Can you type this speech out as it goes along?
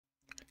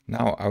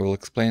Now I will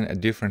explain a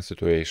different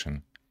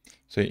situation.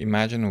 So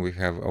imagine we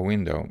have a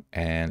window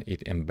and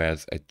it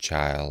embeds a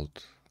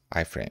child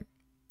iframe.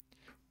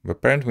 The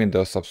parent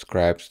window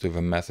subscribes to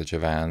the message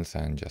events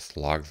and just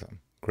logs them.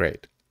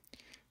 Great.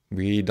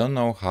 We don't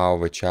know how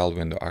the child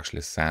window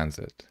actually sends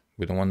it.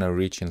 We don't want to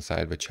reach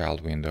inside the child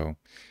window.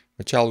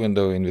 The child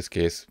window in this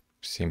case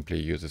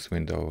simply uses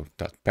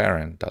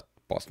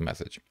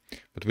window.parent.postMessage,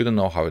 but we don't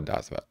know how it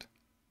does that.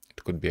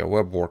 It could be a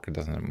web work, it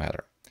doesn't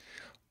matter.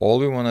 All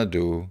we want to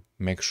do,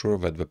 make sure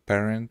that the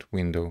parent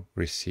window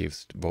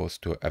receives those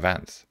two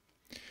events.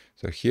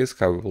 So here's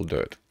how we will do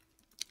it.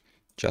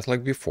 Just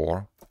like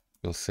before,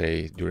 we'll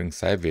say during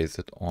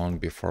cy.visit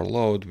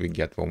onBeforeLoad, we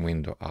get the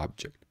window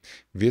object.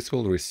 This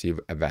will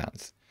receive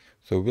events.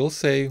 So we'll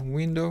say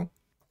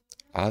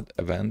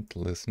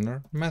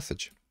win.addEventListener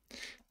message.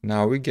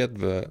 Now we get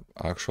the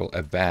actual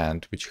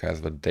event which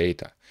has the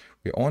data.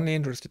 We're only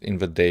interested in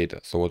the data.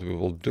 So what we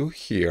will do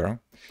here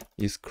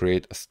is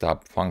create a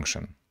stub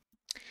function.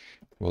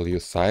 We'll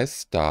use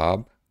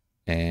cy.stub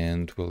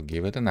and we'll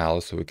give it an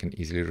alias so we can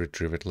easily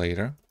retrieve it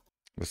later.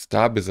 The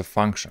stub is a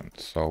function,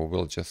 so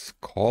we'll just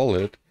call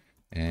it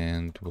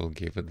and we'll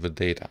give it the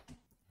data.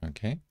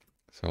 Okay,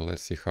 so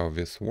let's see how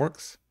this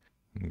works.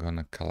 I'm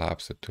gonna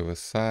collapse it to the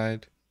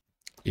side.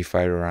 If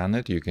I run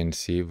it, you can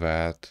see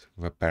that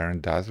the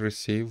parent does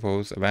receive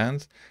those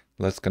events.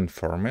 Let's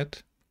confirm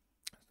it.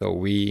 So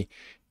we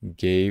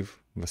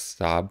gave the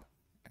stub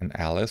an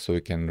alias, so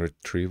we can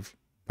retrieve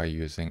by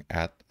using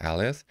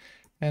 @alias,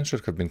 and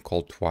should have been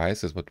called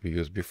twice is what we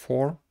used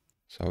before.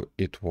 So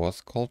it was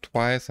called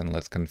twice, and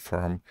let's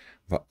confirm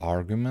the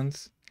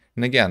arguments.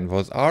 And again,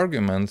 those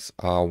arguments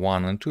are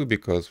 1 and 2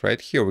 because right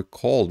here we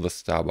called the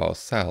stub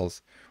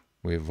ourselves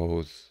with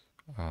those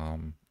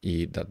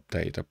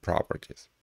e.data properties.